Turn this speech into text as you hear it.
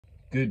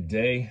Good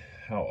day.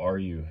 How are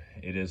you?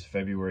 It is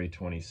February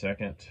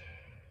 22nd,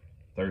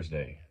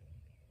 Thursday,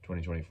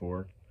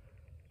 2024,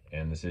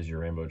 and this is your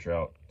rainbow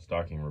trout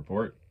stocking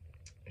report.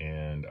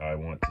 And I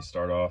want to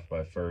start off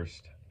by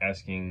first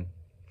asking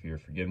for your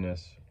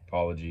forgiveness,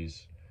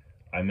 apologies.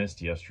 I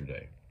missed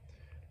yesterday,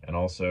 and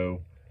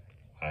also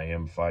I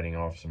am fighting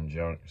off some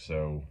junk,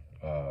 so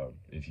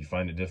if you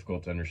find it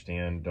difficult to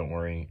understand, don't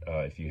worry.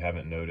 If you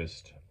haven't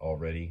noticed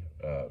already,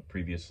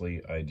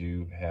 previously, I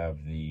do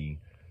have the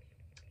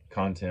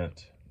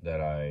content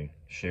that I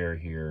share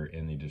here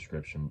in the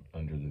description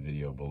under the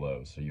video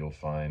below. So you'll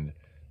find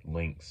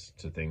links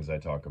to things I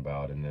talk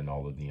about and then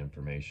all of the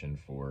information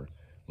for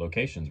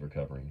locations we're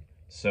covering.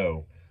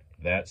 So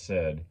that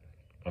said,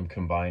 I'm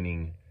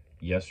combining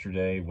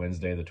yesterday,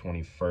 Wednesday the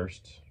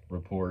 21st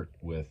report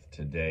with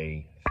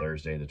today,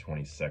 Thursday the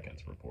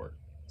 22nd report.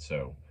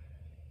 So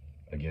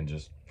again,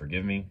 just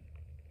forgive me.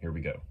 Here we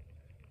go.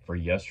 For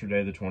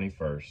yesterday the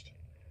 21st,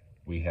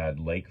 we had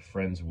Lake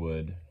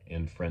Friendswood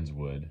in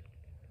Friendswood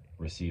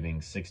receiving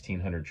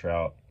 1,600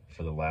 trout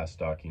for the last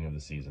stocking of the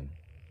season.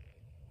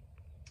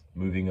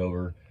 Moving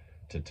over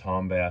to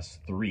Tom Bass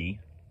 3,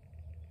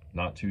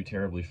 not too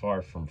terribly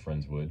far from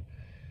Friendswood,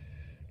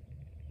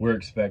 we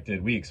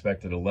expected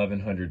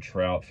 1,100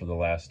 trout for the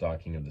last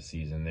stocking of the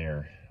season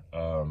there.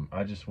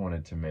 I just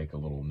wanted to make a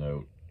little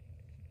note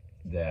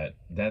that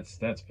that's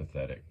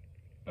pathetic.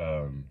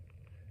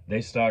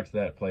 They stocked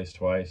that place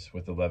twice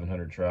with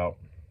 1,100 trout.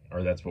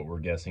 Or that's what we're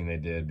guessing they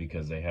did,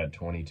 because they had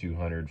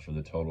 2,200 for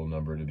the total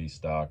number to be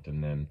stocked,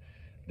 and then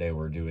they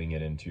were doing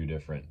it in two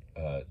different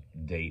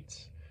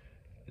dates.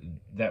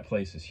 That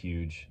place is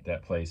huge.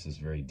 That place is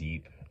very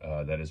deep.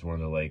 That is one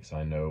of the lakes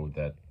I know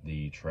that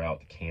the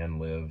trout can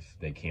live.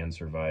 They can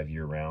survive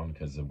year-round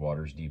because the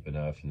water's deep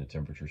enough and the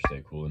temperatures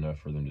stay cool enough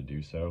for them to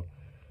do so.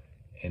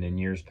 And in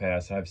years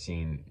past, I've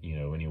seen,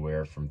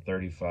 anywhere from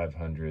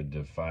 3,500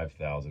 to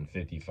 5,000,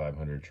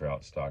 5,500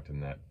 trout stocked in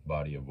that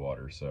body of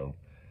water. So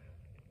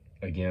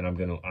again,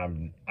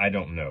 I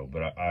don't know,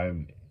 but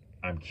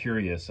I'm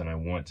curious, and I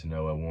want to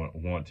know. I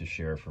want to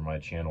share for my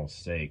channel's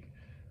sake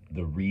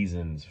the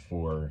reasons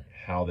for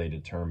how they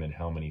determine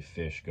how many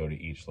fish go to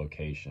each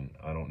location.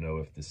 I don't know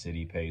if the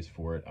city pays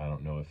for it. I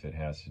don't know if it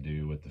has to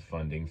do with the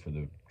funding for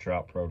the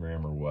trout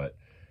program or what.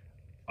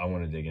 I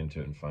want to dig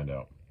into it and find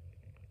out.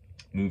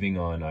 Moving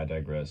on, I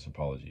digress.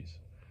 Apologies.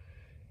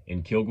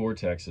 In Kilgore,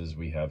 Texas,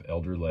 we have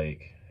Elder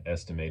Lake,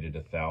 estimated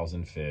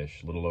 1,000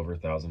 fish, a little over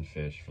 1,000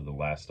 fish for the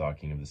last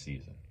stocking of the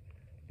season.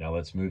 Now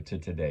let's move to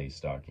today's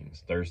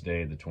stockings,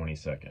 Thursday the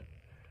 22nd.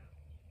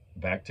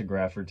 Back to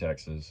Grafford,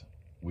 Texas.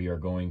 We are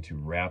going to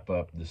wrap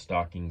up the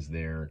stockings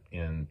there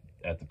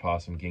at the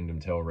Possum Kingdom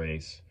Tail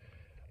Race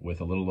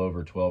with a little over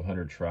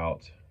 1,200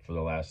 trout for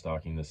the last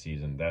stocking of the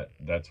season.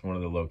 That's one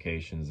of the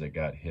locations that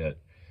got hit.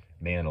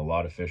 Man, a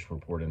lot of fish were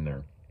poured in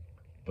there.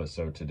 But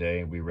so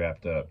today we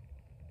wrapped up.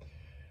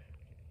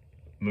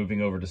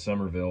 Moving over to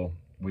Somerville,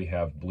 we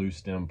have Blue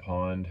Stem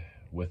Pond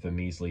with a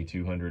measly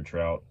 200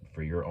 trout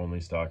for your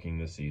only stocking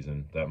this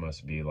season. That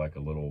must be like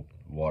a little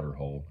water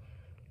hole.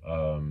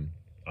 I'm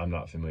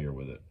not familiar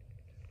with it.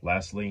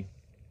 Lastly,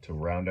 to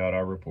round out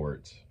our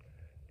reports,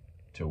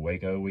 to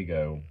Waco we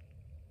go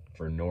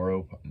for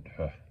Nora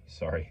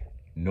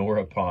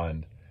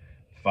Pond,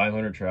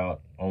 500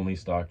 trout, only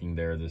stocking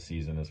there this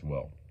season as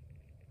well.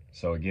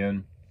 So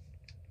again,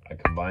 I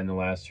combined the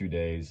last 2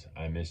 days.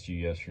 I missed you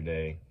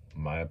yesterday.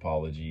 My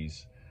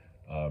apologies.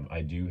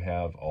 I do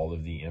have all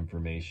of the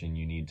information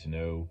you need to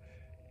know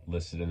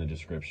listed in the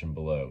description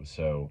below.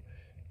 So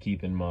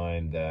keep in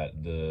mind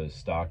that the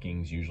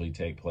stockings usually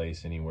take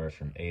place anywhere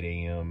from 8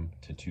 a.m.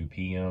 to 2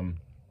 p.m.,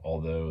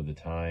 although the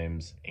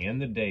times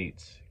and the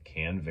dates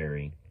can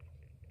vary.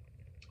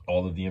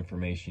 All of the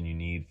information you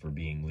need for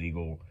being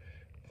legal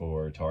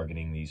for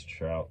targeting these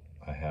trout,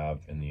 I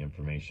have in the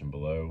information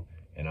below.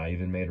 And I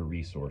even made a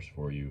resource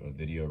for you, a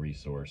video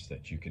resource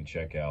that you can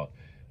check out,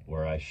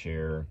 where I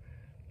share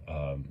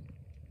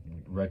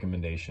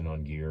recommendation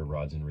on gear,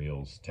 rods and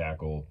reels,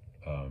 tackle,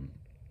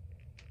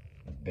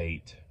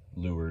 bait,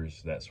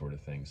 lures, that sort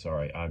of thing.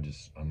 Sorry, I'm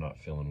not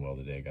feeling well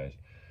today, guys.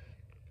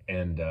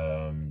 And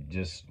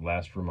just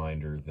last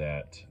reminder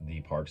that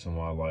the Parks and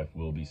Wildlife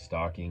will be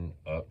stocking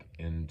up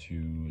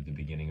into the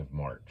beginning of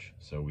March.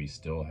 So we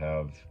still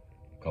have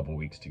a couple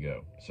weeks to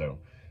go. So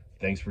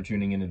thanks for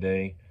tuning in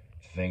today.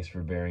 Thanks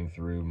for bearing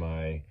through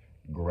my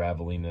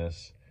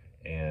graveliness,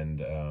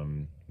 and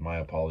my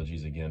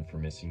apologies again for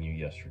missing you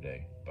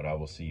yesterday. But I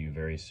will see you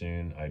very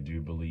soon. I do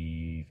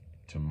believe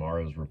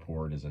tomorrow's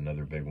report is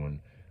another big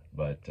one,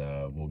 but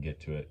we'll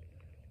get to it.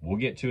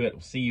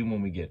 We'll see you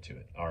when we get to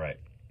it. All right.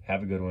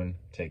 Have a good one.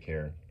 Take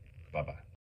care. Bye-bye.